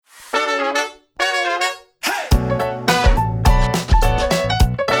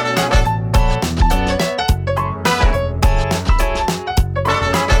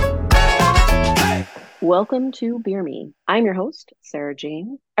Welcome to Beer Me. I'm your host, Sarah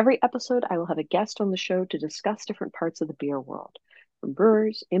Jane. Every episode, I will have a guest on the show to discuss different parts of the beer world. From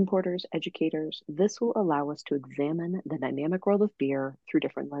brewers, importers, educators, this will allow us to examine the dynamic world of beer through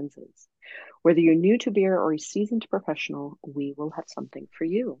different lenses. Whether you're new to beer or a seasoned professional, we will have something for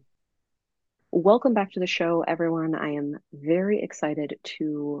you. Welcome back to the show, everyone. I am very excited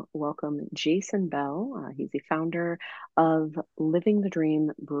to welcome Jason Bell. He's the founder of Living the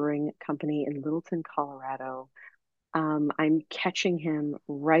Dream Brewing Company in Littleton, Colorado. I'm catching him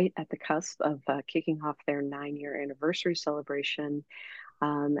right at the cusp of kicking off their 9-year anniversary celebration.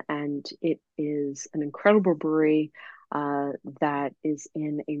 And it is an incredible brewery that is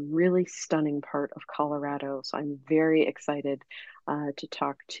in a really stunning part of Colorado. So I'm very excited to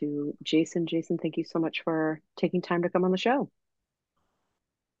talk to Jason. Jason, thank you so much for taking time to come on the show.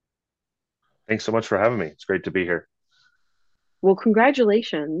 Thanks so much for having me. It's great to be here. Well,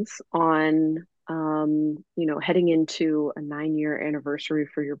 congratulations on heading into a 9-year anniversary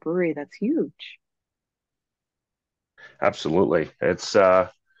for your brewery. That's huge. Absolutely.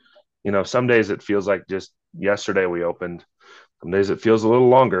 Some days it feels like just yesterday we opened. Some days it feels a little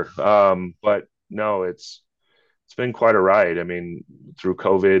longer. But no, it's been quite a ride. I mean, through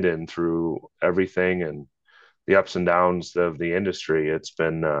COVID and through everything and the ups and downs of the industry, it's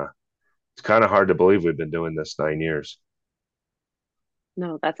kind of hard to believe we've been doing this 9 years.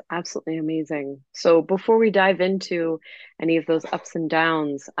 No, that's absolutely amazing. So before we dive into any of those ups and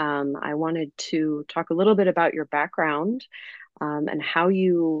downs, I wanted to talk a little bit about your background, and how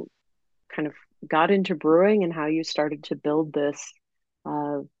you kind of got into brewing and how you started to build this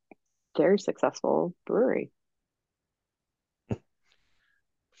uh, very successful brewery.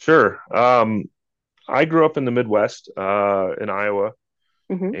 Sure. I grew up in the Midwest, in Iowa,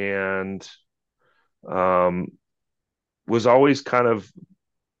 Hmm. and um, was always kind of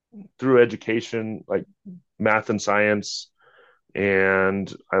through education, like math and science.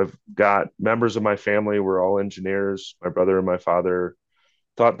 And I've got members of my family were all engineers. My brother and my father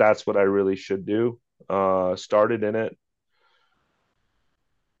thought that's what I really should do. Started in it.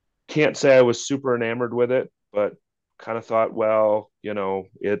 Can't say I was super enamored with it, but kind of thought, well,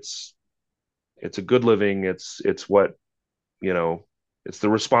 it's a good living. It's what you know, it's the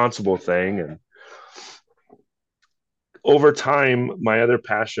responsible thing. And over time, my other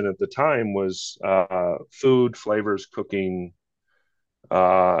passion at the time was food, flavors, cooking,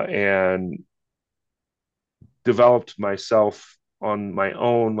 and developed myself on my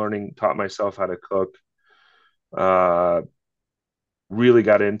own, taught myself how to cook, uh, really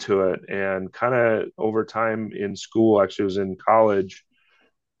got into it. And kind of over time in school, actually, was in college,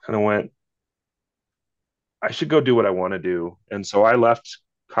 kind of went, I should go do what I want to do. And so I left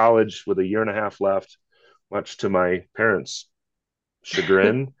college with a year and a half left, much to my parents'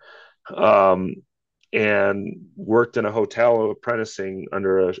 chagrin, um, and worked in a hotel apprenticing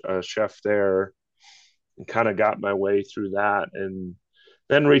under a chef there, and kind of got my way through that. And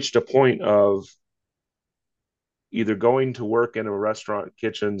then reached a point of either going to work in a restaurant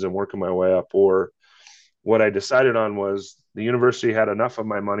kitchens and working my way up, or what I decided on was the university had enough of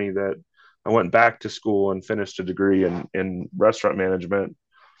my money that I went back to school and finished a degree in restaurant management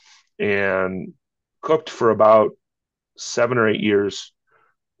and cooked for about 7 or 8 years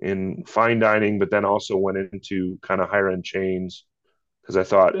in fine dining, but then also went into kind of higher end chains because I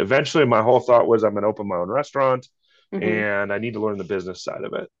thought eventually my whole thought was I'm going to open my own restaurant Hmm. and I need to learn the business side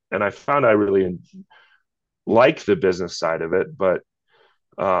of it. And I found I really like the business side of it, but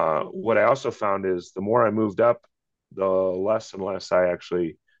what I also found is the more I moved up, the less and less I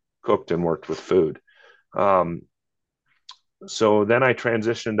actually cooked and worked with food. Um, so then I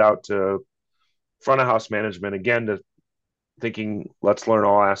transitioned out to front of house management again, to thinking let's learn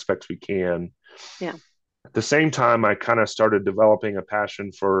all aspects we can. Yeah. At the same time, I kind of started developing a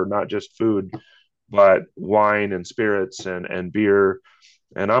passion for not just food, but wine and spirits and beer.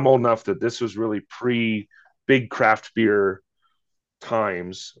 And I'm old enough that this was really pre big craft beer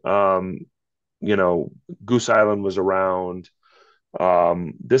times. Goose Island was around.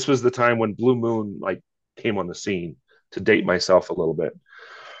 This was the time when Blue Moon like came on the scene, to date myself a little bit.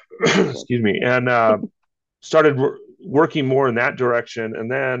 Very good. Excuse me. And started working more in that direction.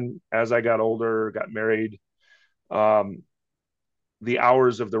 And then as I got older, got married, um, the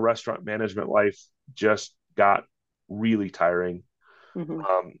hours of the restaurant management life just got really tiring. Hmm.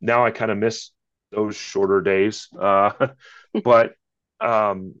 Now I kind of miss those shorter days, but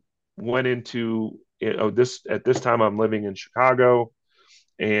um, went into this at this time. I'm living in Chicago,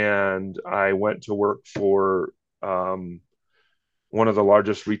 and I went to work for one of the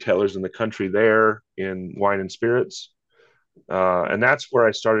largest retailers in the country there in wine and spirits, and that's where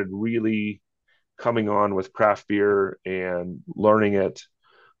I started really coming on with craft beer and learning it.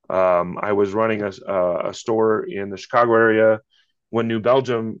 I was running a store in the Chicago area when New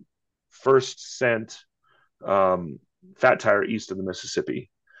Belgium first sent um, Fat Tire east of the Mississippi.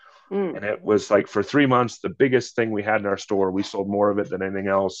 Mm. And it was like for 3 months, the biggest thing we had in our store. We sold more of it than anything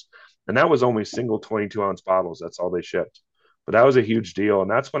else. And that was only single 22-ounce bottles. That's all they shipped. But that was a huge deal.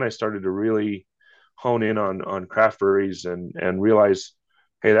 And that's when I started to really hone in on craft breweries and realize,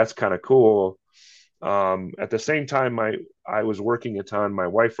 hey, that's kind of cool. At the same time, I was working a ton. My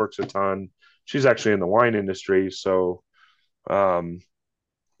wife works a ton. She's actually in the wine industry. So, um,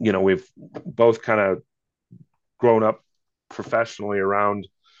 we've both kind of grown up professionally around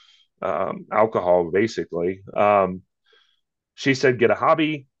alcohol, basically. She said, get a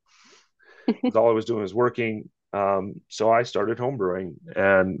hobby, because all I was doing was working. So I started homebrewing,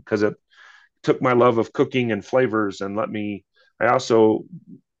 and because it took my love of cooking and flavors and let me, I also,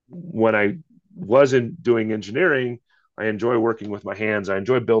 when I wasn't doing engineering, I enjoy working with my hands. I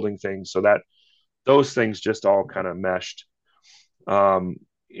enjoy building things. So that those things just all kind of meshed. Um,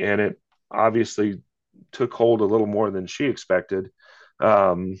 and it obviously took hold a little more than she expected.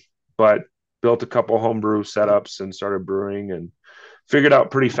 Um, but built a couple homebrew setups and started brewing and figured out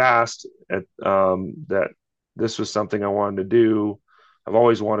pretty fast that this was something I wanted to do. I've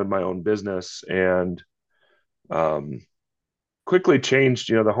always wanted my own business and um, quickly changed.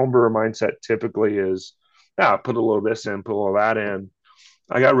 The homebrewer mindset typically is, yeah, put a little of this in, put a little of that in.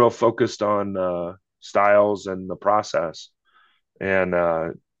 I got real focused on styles and the process and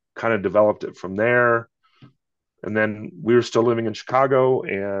kind of developed it from there. And then we were still living in Chicago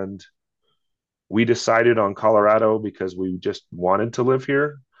and we decided on Colorado because we just wanted to live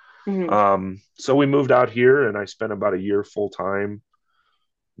here. Hmm. So we moved out here and I spent about a year full time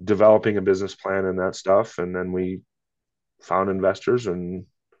developing a business plan and that stuff. And then we found investors and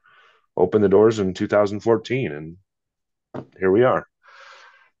opened the doors in 2014. And here we are.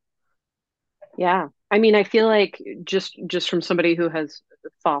 Yeah. I mean, I feel like just from somebody who has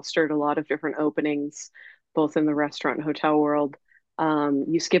fostered a lot of different openings, both in the restaurant and hotel world,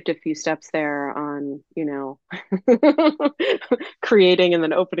 you skipped a few steps there on, creating and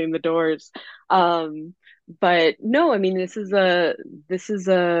then opening the doors. Um, but no, I mean, this is a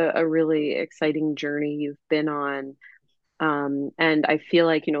really exciting journey you've been on. And I feel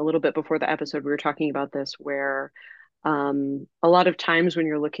like, a little bit before the episode, we were talking about this where a lot of times when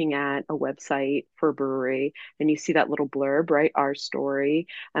you're looking at a website for a brewery and you see that little blurb, right, our story,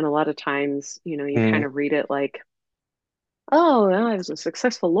 and a lot of times, you kind Mm, of read it like, oh, well, I was a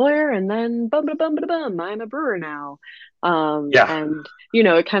successful lawyer and then bum ba bum ba bum, I'm a brewer now. yeah. And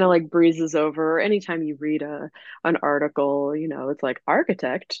it kind of like breezes over. Anytime you read an article, it's like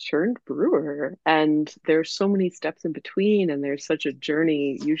architect turned brewer, and there's so many steps in between, and there's such a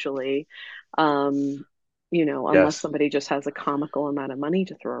journey usually. Um, unless Yes. somebody just has a comical amount of money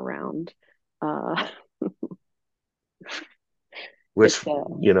to throw around. Uh, Which, it's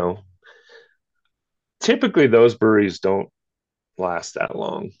typically those breweries don't last that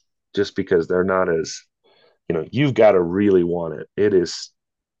long just because they're not as, you've got to really want it.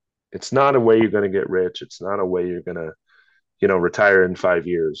 It's not a way you're going to get rich. It's not a way you're going to, retire in 5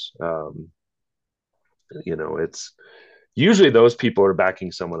 years. It's usually those people are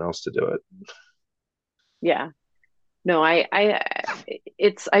backing someone else to do it. yeah. No, I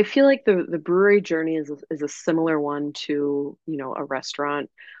feel like the brewery journey is a similar one to, a restaurant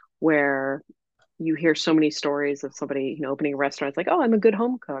where you hear so many stories of somebody, opening a restaurant. It's like, oh, I'm a good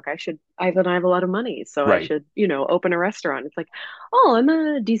home cook. I have a lot of money, so I Right. should, open a restaurant. It's like, oh, I'm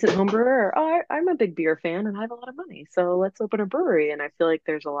a decent home brewer. Or, oh, I'm a big beer fan and I have a lot of money, so let's open a brewery. And I feel like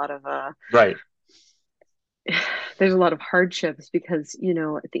Right. there's a lot of hardships because,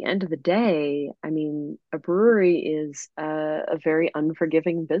 at the end of the day, I mean, a brewery is a very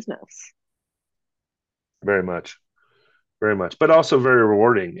unforgiving business. Very much. Very much. But also very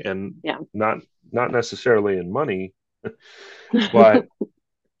rewarding and Yeah. not necessarily in money, but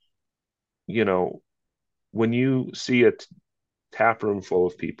you know, when you see a tap room full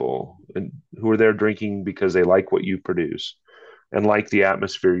of people and who are there drinking because they like what you produce and like the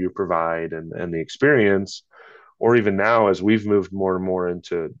atmosphere you provide and the experience, or even now as we've moved more and more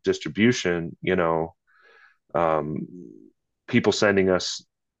into distribution, um, people sending us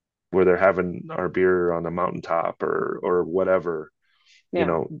where they're having our beer on the mountaintop or whatever, you Yeah.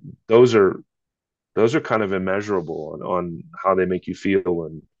 know, those are kind of immeasurable on how they make you feel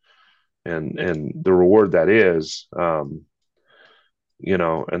and the reward that is, and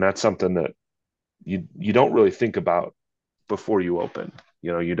that's something that you don't really think about before you open.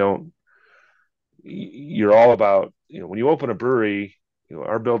 You don't. You're all about when you open a brewery.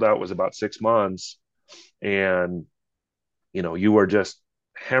 our build out was about 6 months, and you were just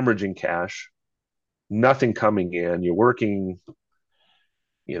hemorrhaging cash, nothing coming in. You're working,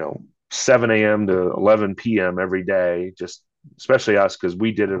 you know, 7 a.m. to 11 p.m. every day, just especially us because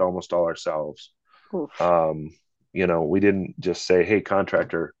we did it almost all ourselves. Oof. Um, we didn't just say, "Hey,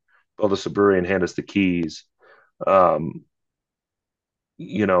 contractor, build us a brewery and hand us the keys." Um,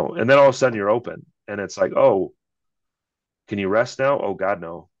 and then all of a sudden you're open, and it's like, "Oh, can you rest now?" Oh God,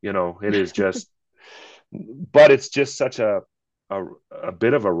 no. It is just, but it's just such a a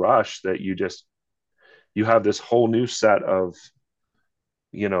bit of a rush that you have this whole new set of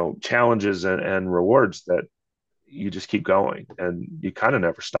challenges and rewards that you just keep going, and you kind of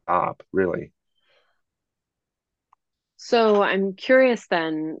never stop, really. So I'm curious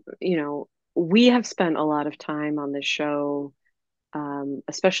then, we have spent a lot of time on this show,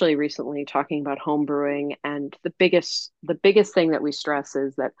 especially recently, talking about home brewing, and the biggest thing that we stress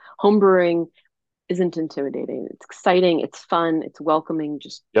is that home brewing isn't intimidating. It's exciting, it's fun, it's welcoming.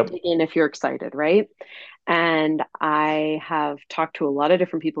 Just Yep. dig in if you're excited, right? And I have talked to a lot of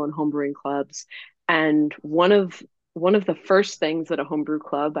different people in homebrewing clubs, and one of the first things that a homebrew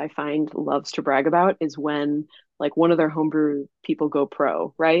club I find loves to brag about is when like one of their homebrew people go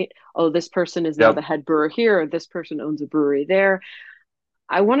pro, right? Oh, this person is now the Yep. head brewer here, or this person owns a brewery there.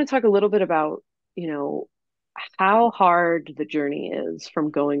 I want to talk a little bit about, you know, how hard the journey is from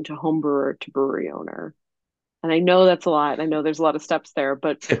going to home brewer to brewery owner. And I know that's a lot. I know there's a lot of steps there,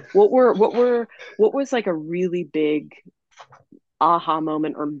 but what was like a really big aha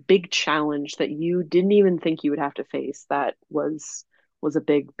moment or big challenge that you didn't even think you would have to face that was a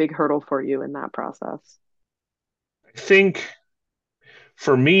big hurdle for you in that process? I think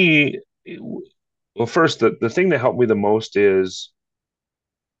for me, well, first, the thing that helped me the most is,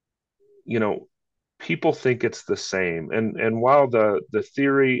 you know, people think it's the same. And while the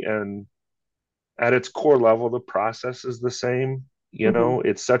theory and at its core level, the process is the same, Hmm.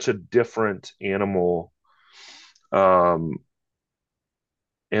 it's such a different animal, um,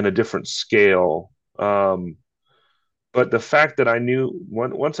 and a different scale. But the fact that I knew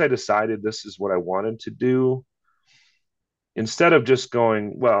once I decided this is what I wanted to do, instead of just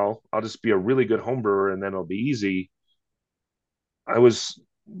going, well, I'll just be a really good home brewer and then it'll be easy. I was,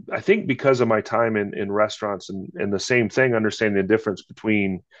 I think because of my time in restaurants and the same thing, understanding the difference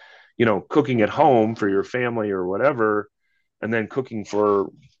between, cooking at home for your family or whatever, and then cooking for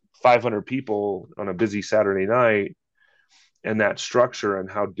 500 people on a busy Saturday night, and that structure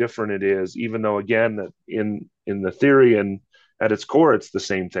and how different it is, even though again, that in the theory and at its core, it's the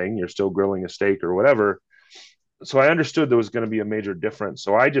same thing. You're still grilling a steak or whatever. So I understood there was going to be a major difference.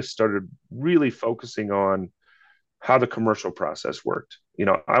 So I just started really focusing on how the commercial process worked.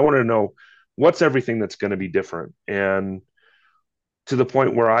 I wanted to know what's everything that's going to be different. And to the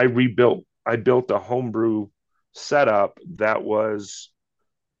point where I built a homebrew setup that was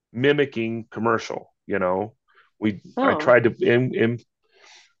mimicking commercial. I Oh, tried to,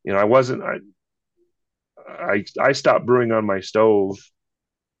 I wasn't, I stopped brewing on my stove,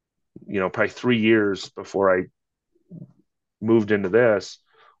 probably 3 years before I moved into this,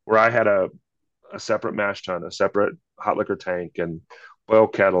 where I had a separate mash tun, a separate hot liquor tank, and boil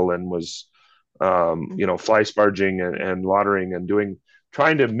kettle, and was, fly sparging and lautering and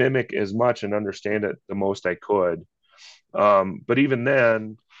trying to mimic as much and understand it the most I could. But even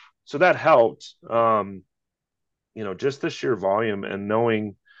then, so that helped, just the sheer volume and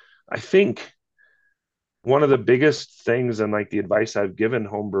knowing, I think one of the biggest things and like the advice I've given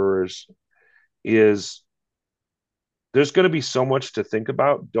homebrewers is there's going to be so much to think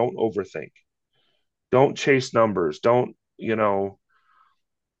about. Don't overthink. Don't chase numbers. Don't, you're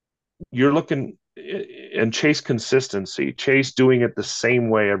looking and chase consistency, chase doing it the same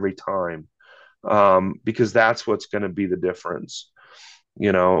way every time, because that's what's going to be the difference.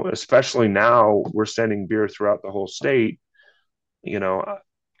 Especially now we're sending beer throughout the whole state. You know,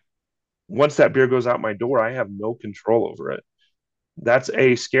 once that beer goes out my door, I have no control over it. That's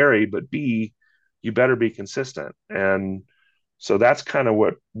A, scary, but B, you better be consistent. And so that's kind of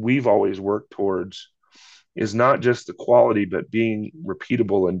what we've always worked towards, is not just the quality, but being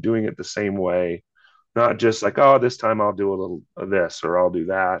repeatable and doing it the same way. Not just like, oh, this time I'll do a little of this or I'll do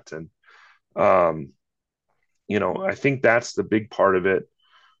that. And, um, I think that's the big part of it.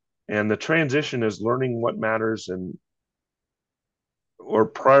 And the transition is learning what matters and or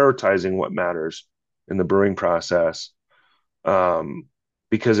prioritizing what matters in the brewing process. Um,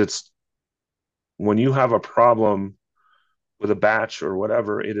 because it's when you have a problem with a batch or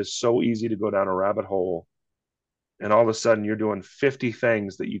whatever, it is so easy to go down a rabbit hole. And all of a sudden you're doing 50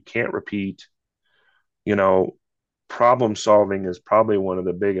 things that you can't repeat, you know, problem solving is probably one of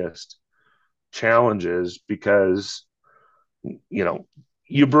the biggest challenges because, you know,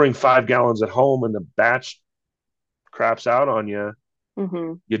 you bring 5 gallons at home and the batch craps out on you,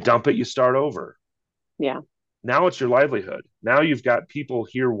 Mm-hmm. you dump it, you start over. Yeah. Now it's your livelihood. Now you've got people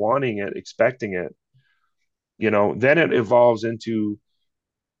here wanting it, expecting it. Then it evolves into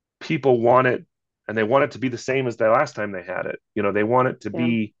people want it and they want it to be the same as the last time they had it. They want it to Yeah.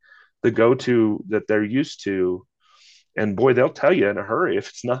 be the go-to that they're used to. And boy, they'll tell you in a hurry if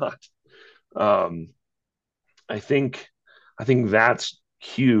it's not. Um, I think I think that's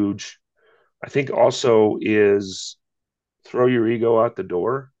huge. I think also is throw your ego out the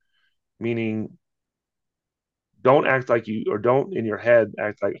door, meaning don't act like you or don't in your head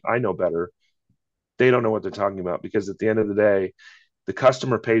act like I know better. They don't know what they're talking about because at the end of the day, the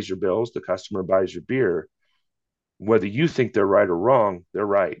customer pays your bills, the customer buys your beer. Whether you think they're right or wrong, they're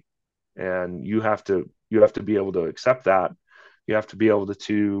right. And you have to be able to accept that. You have to be able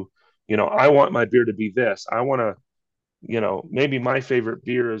to, I want my beer to be this. I want to, maybe my favorite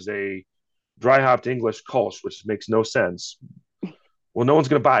beer is a dry hopped English Kolsch, which makes no sense. Well, no one's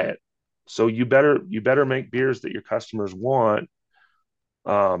going to buy it. So you better make beers that your customers want.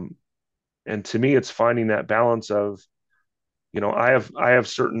 Um, and to me, it's finding that balance of, I have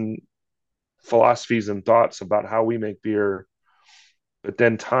certain philosophies and thoughts about how we make beer, but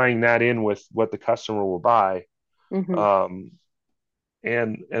then tying that in with what the customer will buy. Mm-hmm. Um,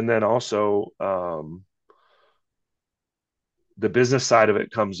 and then also the business side of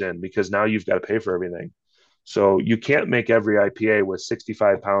it comes in because now you've got to pay for everything. So you can't make every IPA with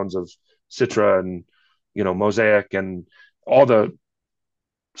 65 pounds of Citra and Mosaic and all the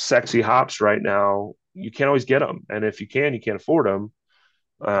sexy hops right now. You can't always get them, and if you can, you can't afford them.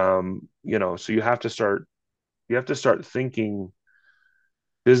 So you have to start thinking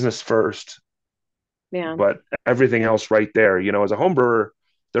business first, Yeah. but everything else right there. As a home brewer,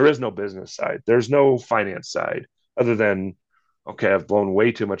 there is no business side. There's no finance side other than, okay, I've blown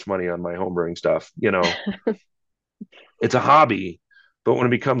way too much money on my home brewing stuff. It's a hobby, but when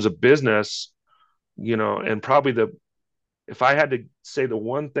it becomes a business, and probably if I had to say the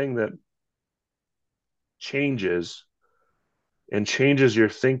one thing that changes and changes your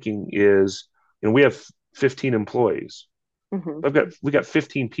thinking is, we have 15 employees. Mm-hmm. We got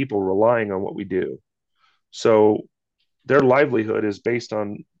 15 people relying on what we do. So their livelihood is based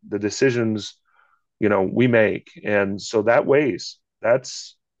on the decisions we make, and so that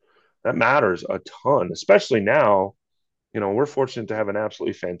matters a ton, especially now. We're fortunate to have an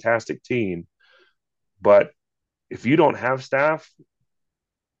absolutely fantastic team, but if you don't have staff,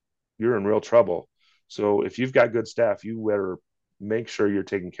 you're in real trouble. So if you've got good staff, you better make sure you're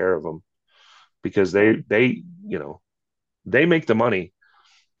taking care of them because Yeah. they make the money.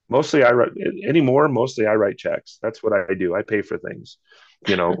 Mostly I write anymore. Mostly I write checks. That's what I do. I pay for things,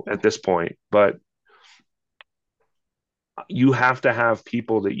 at this point. But you have to have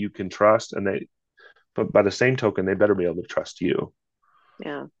people that you can trust, but by the same token, they better be able to trust you.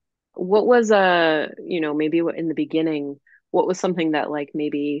 Yeah. What was maybe in the beginning, what was something that like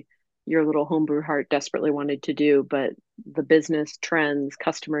maybe your little homebrew heart desperately wanted to do, but the business trends,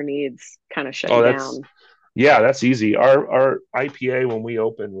 customer needs kind of shut Oh, you that's down? yeah, that's easy. Our IPA when we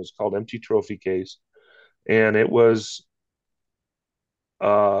opened was called Empty Trophy Case, and it was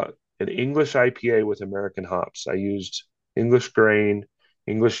uh, an English IPA with American hops. I used English grain,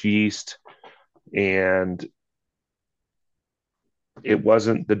 English yeast, and it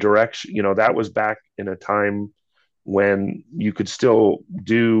wasn't the direction. That was back in a time when you could still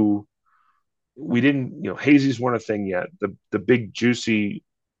do. We didn't, hazies weren't a thing yet. The big juicy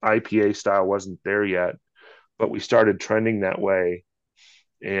IPA style wasn't there yet, but we started trending that way,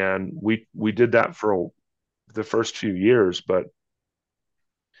 and we did that for the first few years, but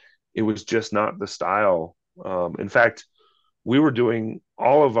it was just not the style. In fact, we were doing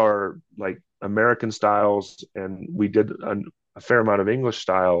all of our like American styles, and we did a fair amount of English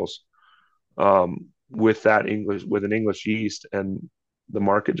styles with an English yeast, and the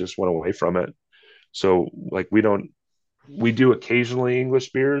market just went away from it. So like we do occasionally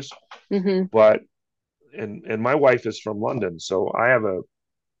English beers, Hmm. but and my wife is from London, so I have a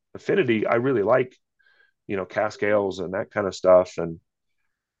affinity. I really like cask ales and that kind of stuff, and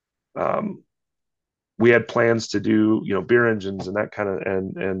um, we had plans to do beer engines and that kind of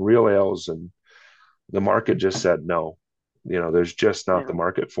and real ales, and the market just said no. There's just not the Yeah.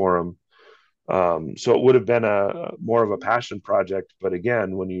 market for them. So it would have been a more of a passion project, but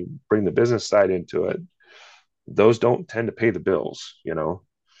again, when you bring the business side into it, those don't tend to pay the bills.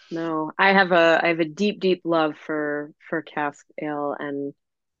 No, I have a deep, deep love for cask ale and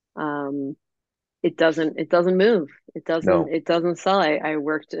um it doesn't move. It doesn't No. it doesn't sell. I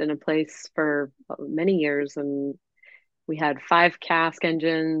worked in a place for many years and we had five cask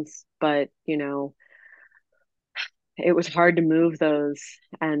engines, but it was hard to move those.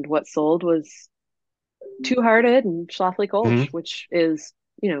 And what sold was Two Hearted and Schlafly Kolsch, Hmm. which is,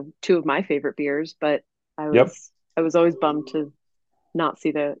 two of my favorite beers, but I Yep. was I was always bummed to not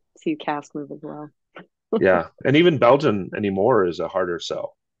see cask move as well. Yeah. And even Belgian anymore is a harder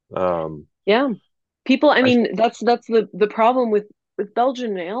sell. Um, Yeah. People, I I mean, that's the problem with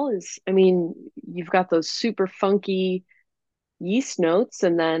Belgian ale is, I mean, you've got those super funky yeast notes,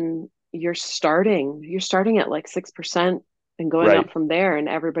 and then you're starting at like 6% and going right. up from there, and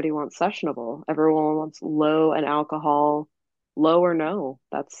everybody wants sessionable. Everyone wants low in alcohol, low or no.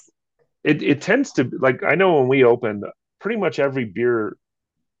 That's It tends to like I know when we opened, pretty much every beer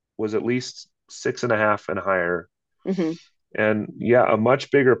was at least 6.5 and higher. hmm And yeah, a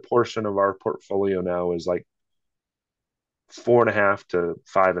much bigger portion of our portfolio now is like 4.5 to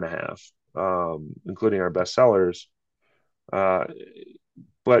 5.5, including our best sellers. Uh,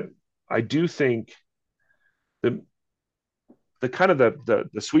 but I do think the the kind of the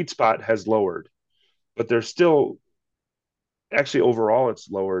sweet spot has lowered, but there's still actually overall it's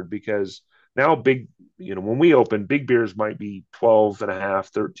lowered because now when we open, big beers might be 12 and a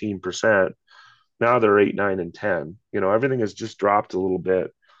half, 13%. Now they're 8, 9, and 10. Everything has just dropped a little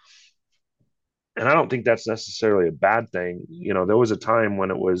bit. And I don't think that's necessarily a bad thing. There was a time when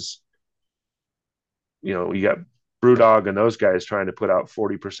it was, you got Brewdog and those guys trying to put out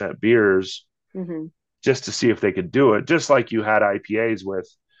 40% beers hmm just to see if they could do it, just like you had IPAs with,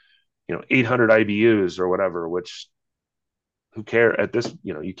 800 IBUs or whatever, which who care at this,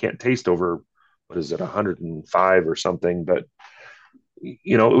 you can't taste over, what is it, 105 or something. But,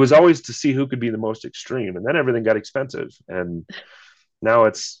 it was always to see who could be the most extreme. And then everything got expensive. And now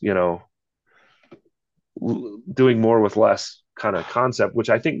it's, doing more with less kind of concept, which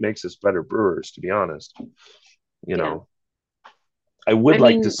I think makes us better brewers, to be honest. You yeah. know, I I would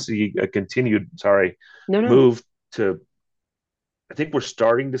like to mean, see a continued, sorry, no, no. move to, I think we're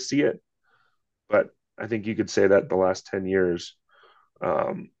starting to see it, but I think you could say that the last 10 years.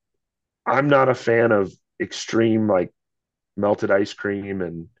 Um, I'm not a fan of extreme, like melted ice cream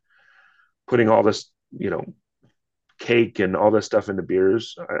and putting all this, cake and all this stuff into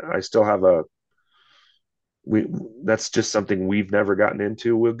beers. I still have we, that's just something we've never gotten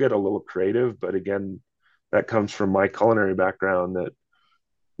into. We'll get a little creative, but again, that comes from my culinary background that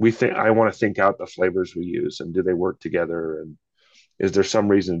I want to think out the flavors we use and do they work together and is there some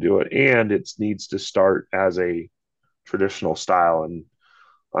reason to do it? And it needs to start as a traditional style. And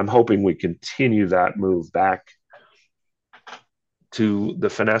I'm hoping we continue that move back to the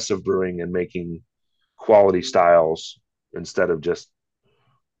finesse of brewing and making quality styles instead of just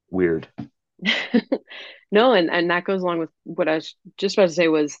weird. No, and that goes along with what I was just about to say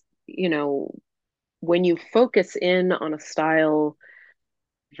was, you know, when you focus in on a style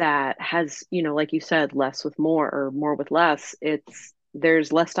that has, like you said, less with more or more with less,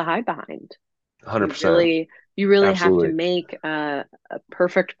 there's less to hide behind. You 100%. really you really have to Absolutely. make a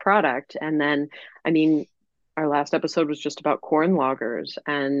perfect product. And then, I mean, our last episode was just about corn loggers,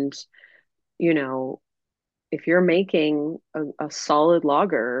 and you know, if you're making a solid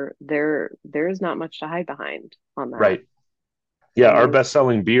lager, there's not much to hide behind on that. Right. Yeah. I Our mean, best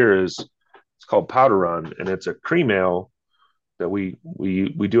selling beer it's called Powder Run and it's a cream ale that we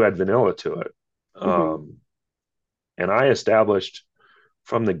do add vanilla to it. mhm, Um, and I established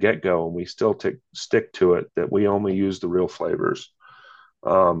from the get go, and we still stick to it that we only use the real flavors.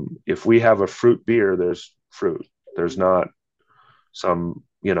 If we have a fruit beer, there's fruit. There's not some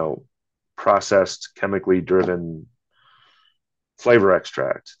processed chemically driven flavor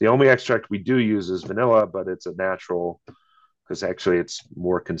extract. The only extract we do use is vanilla, but it's a natural because actually it's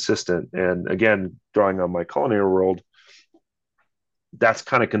more consistent. And again, drawing on my culinary world, that's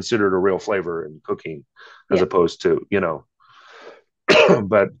kind of considered a real flavor in cooking as yeah, opposed to,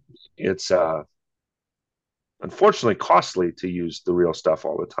 but it's unfortunately costly to use the real stuff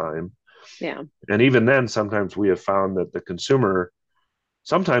all the time. yeah, And even then, sometimes we have found that the consumer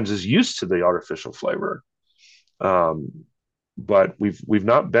sometimes is used to the artificial flavor. Um, but we've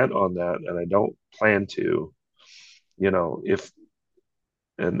not bent on that, and I don't plan to. If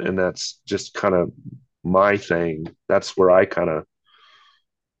and that's just kind of my thing. That's where I kind of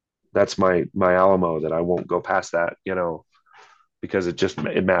that's my Alamo that I won't go past that. Because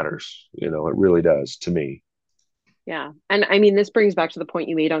it matters. It really does to me. yeah. And I mean, this brings back to the point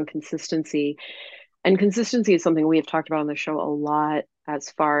you made on consistency. And consistency is something we have talked about on the show a lot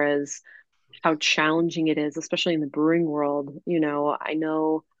as far as how challenging it is, especially in the brewing world. I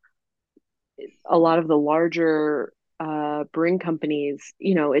know a lot of the larger brewing companies,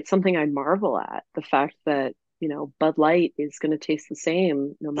 it's something I marvel at. The fact that, Bud Light is going to taste the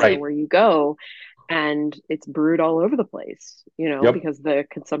same no matter Right. where you go. And it's brewed all over the place, Yep. because the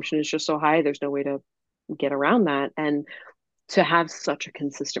consumption is just so high. There's no way to get around that. And to have such a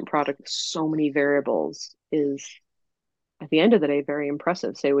consistent product with so many variables is, at the end of the day, very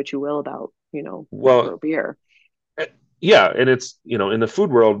impressive. Say what you will about, Well, micro beer. eh, yeah, and it's, in the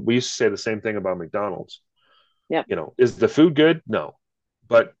food world, we used to say the same thing about McDonald's. Yep. Is the food good? No.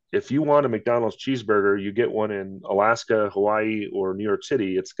 But if you want a McDonald's cheeseburger, you get one in Alaska, Hawaii, or New York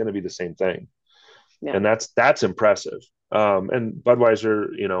City, it's going to be the same thing. Yeah. And that's impressive. And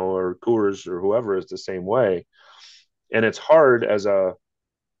Budweiser, or Coors or whoever is the same way. And it's hard as a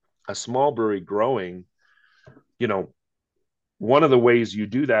small brewery growing, you know, one of the ways you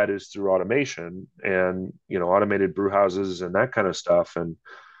do that is through automation and, automated brew houses and that kind of stuff. And,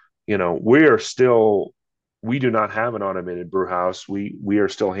 we are still, we do not have an automated brew house. We are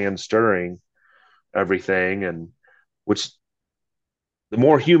still hand stirring everything. And which the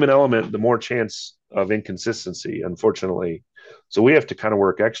more human element, the more chance of inconsistency, unfortunately. So we have to kind of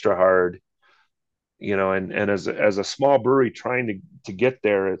work extra hard, and as a small brewery trying to get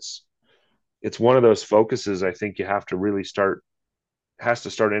there, it's one of those focuses I think you have to really start has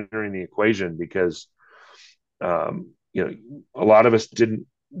to start entering the equation because a lot of us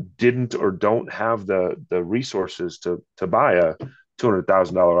didn't or don't have the resources to buy a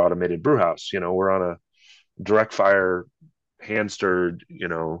 $200,000 automated brew house. We're on a direct fire, hand stirred,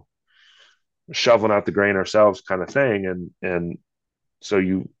 shoveling out the grain ourselves kind of thing, and so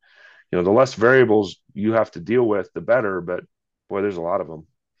the less variables you have to deal with, the better. But boy, there's a lot of them.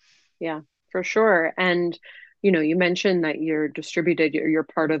 Yeah, for sure. And, you mentioned that you're distributed, you're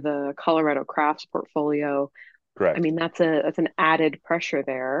part of the Colorado Crafts portfolio. I Correct. mean, that's an added pressure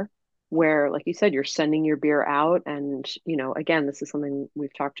there where, like you said, you're sending your beer out. And, again, this is something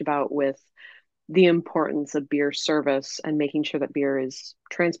we've talked about with the importance of beer service and making sure that beer is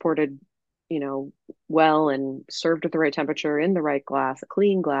transported, you know, well and served at the right temperature in the right glass, a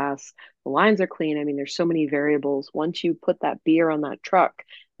clean glass, the lines are clean. I mean, there's so many variables once you put that beer on that truck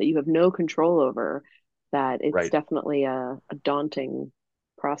that you have no control over, that it's Right. definitely a daunting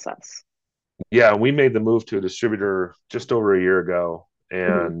process. Yeah, we made the move to a distributor just over a year ago,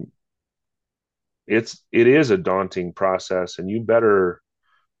 Mhm. and it is a daunting process, and you better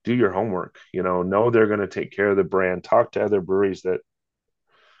do your homework. Know they're going to take care of the brand. Talk to other breweries that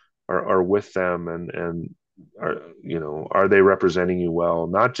are with them, and are they representing you well?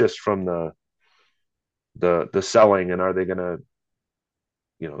 Not just from the selling, and are they going to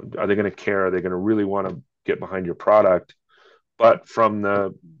care? Are they going to really want to get behind your product? But from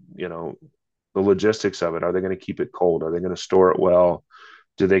you know the logistics of it, are they going to keep it cold? Are they going to store it well?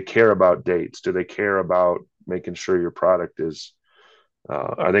 Do they care about dates? Do they care about making sure your product is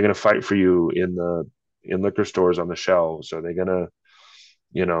are they going to fight for you in liquor stores on the shelves? Are they going to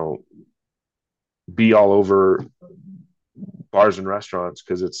you know be all over bars and restaurants?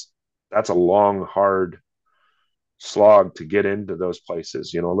 Because that's a long, hard slog to get into those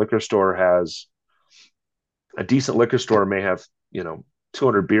places. A liquor store has a decent liquor store may have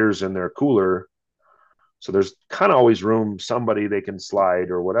 200 beers in their cooler, so there's kind of always room, somebody they can slide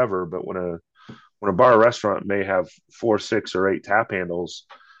or whatever. But when a bar or restaurant may have 4, 6, or 8 tap handles,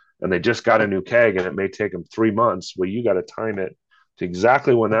 and they just got a new keg, and it may take them 3 months, well, you got to time it to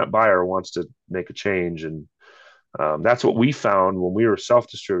exactly when that buyer wants to make a change. And that's what we found when we were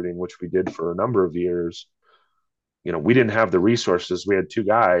self-distributing, which we did for a number of years. We didn't have the resources. We had 2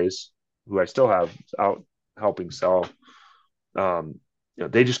 guys who I still have out helping sell. Um,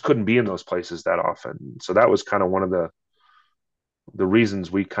 they just couldn't be in those places that often. So that was kind of one of the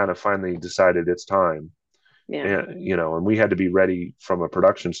reasons we kind of finally decided it's time. Yeah. And we had to be ready from a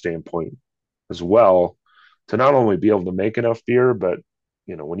production standpoint as well to not only be able to make enough beer, but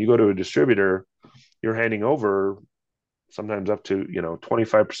when you go to a distributor, you're handing over sometimes up to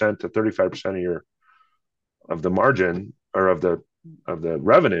 25% to 35% of the margin or of the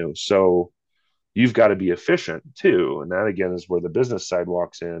revenue. So you've got to be efficient too, and that again is where the business side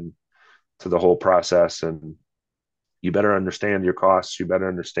walks in to the whole process. And you better understand your costs, you better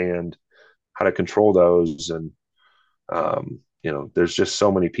understand how to control those. And there's just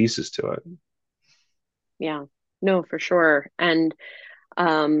so many pieces to it. Yeah. No, for sure. And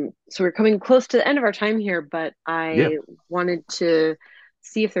so we're coming close to the end of our time here, but Yeah. I wanted to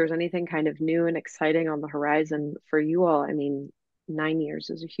see if there's anything kind of new and exciting on the horizon for you all. I mean, 9 years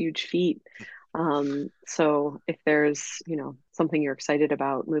is a huge feat. So if there's, something you're excited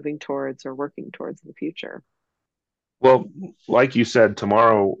about moving towards or working towards in the future. Well, like you said,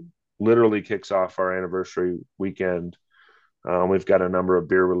 tomorrow literally kicks off our anniversary weekend. We've got a number of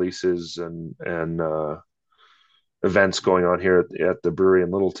beer releases and events going on here at the brewery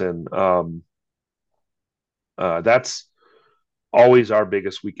in Littleton. That's always our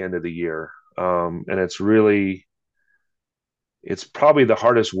biggest weekend of the year, and it's probably the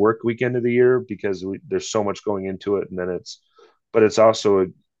hardest work weekend of the year because there's so much going into it, and then but it's also,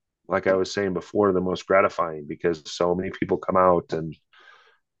 like I was saying before, the most gratifying because so many people come out and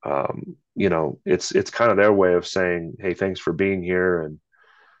it's kind of their way of saying, hey, thanks for being here, and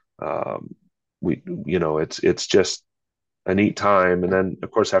we it's just a neat time. And then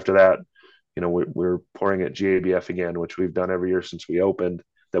of course after that, we're pouring at GABF again, which we've done every year since we opened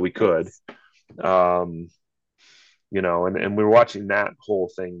that we could. Nice. um and we're watching that whole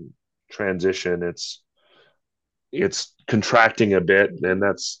thing transition. It's contracting a bit, and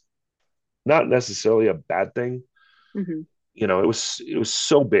that's not necessarily a bad thing. Hmm. It was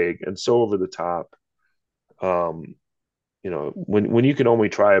so big and so over the top. um when you can only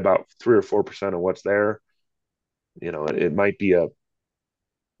try about 3 or 4% of what's there, it might be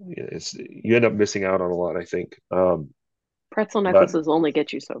it's you end up missing out on a lot, I think. Pretzel But necklaces only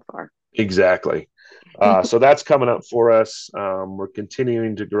get you so far. exactly. So that's coming up for us. We're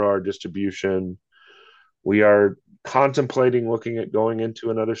continuing to grow our distribution. We are contemplating looking at going into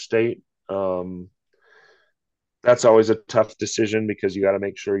another state. Um, that's always a tough decision because you got to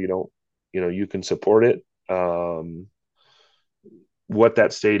make sure you don't, you can support it. What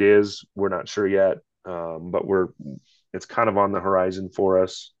that state is, we're not sure yet, but it's kind of on the horizon for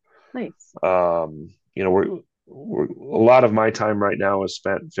us. Nice. We're a lot of my time right now is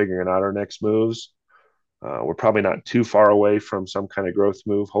spent figuring out our next moves. We're probably not too far away from some kind of growth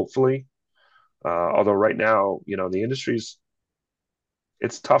move, hopefully. Although right now, the industry's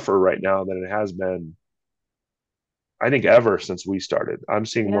it's tougher right now than it has been, I think, ever since we started. I'm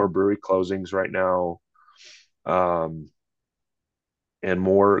seeing Yeah. more brewery closings right now, um, and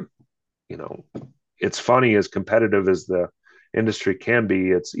more. You know, it's funny, as competitive as the industry can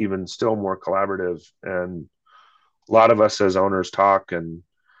be, it's even still more collaborative. And a lot of us as owners talk, and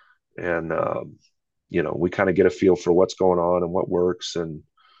we kind of get a feel for what's going on and what works. And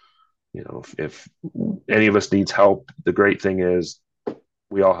if any of us needs help, the great thing is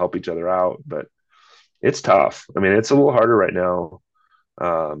we all help each other out. But it's tough. I mean, it's a little harder right now.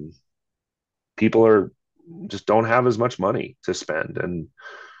 Um, People are just don't have as much money to spend, and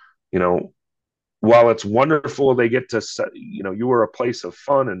you know, while it's wonderful they get to, you were a place of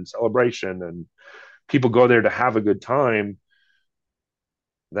fun and celebration, and people go there to have a good time.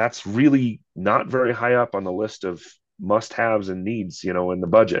 That's really not very high up on the list of must-haves and needs, in the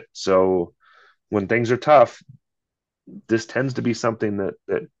budget. So when things are tough, this tends to be something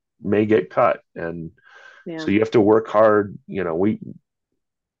that may get cut, and Yeah. so you have to work hard.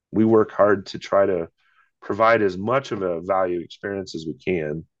 We work hard to try to provide as much of a value experience as we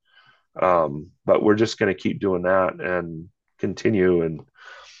can. But we're just going to keep doing that and continue. And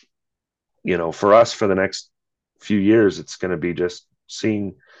for us, for the next few years, it's going to be just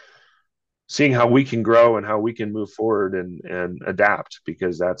seeing how we can grow and how we can move forward and adapt,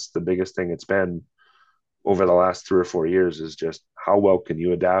 because that's the biggest thing it's been over the last 3 or 4 years, is just how well can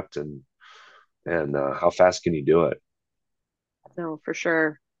you adapt, and how fast can you do it. No, for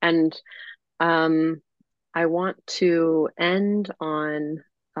sure. And um, I want to end on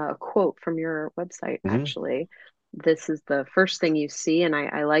a quote from your website, Mm-hmm. actually. This is the first thing you see, and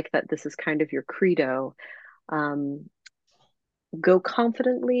I like that this is kind of your credo. Um, Go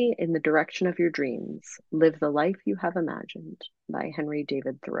confidently in the direction of your dreams. Live the life you have imagined, by Henry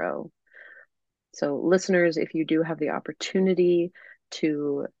David Thoreau. So, listeners, if you do have the opportunity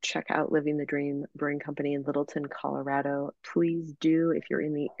to check out Living the Dream Brewing Company in Littleton, Colorado, please do. If you're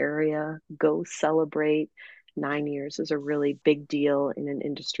in the area, go celebrate. 9 years is a really big deal in an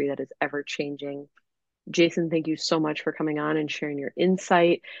industry that is ever changing. Jason, thank you so much for coming on and sharing your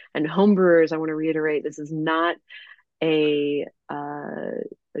insight. And homebrewers, I want to reiterate, this is not a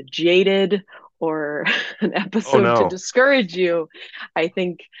jaded or an Oh episode to no. discourage you. I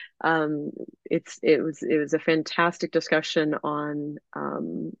think it was a fantastic discussion on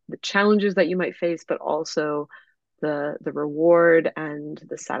the challenges that you might face, but also the reward and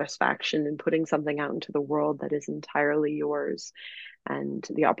the satisfaction in putting something out into the world that is entirely yours, and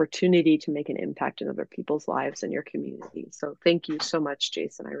the opportunity to make an impact in other people's lives and your community. So thank you so much,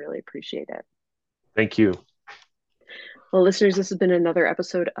 Jason. I really appreciate it. Thank you. Well, listeners, this has been another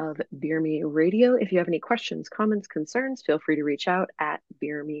episode of Beer Me Radio. If you have any questions, comments, concerns, feel free to reach out at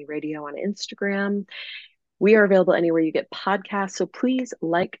Beer Me Radio on Instagram. We are available anywhere you get podcasts. So please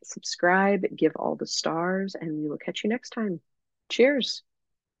like, subscribe, give all the stars, and we will catch you next time. Cheers.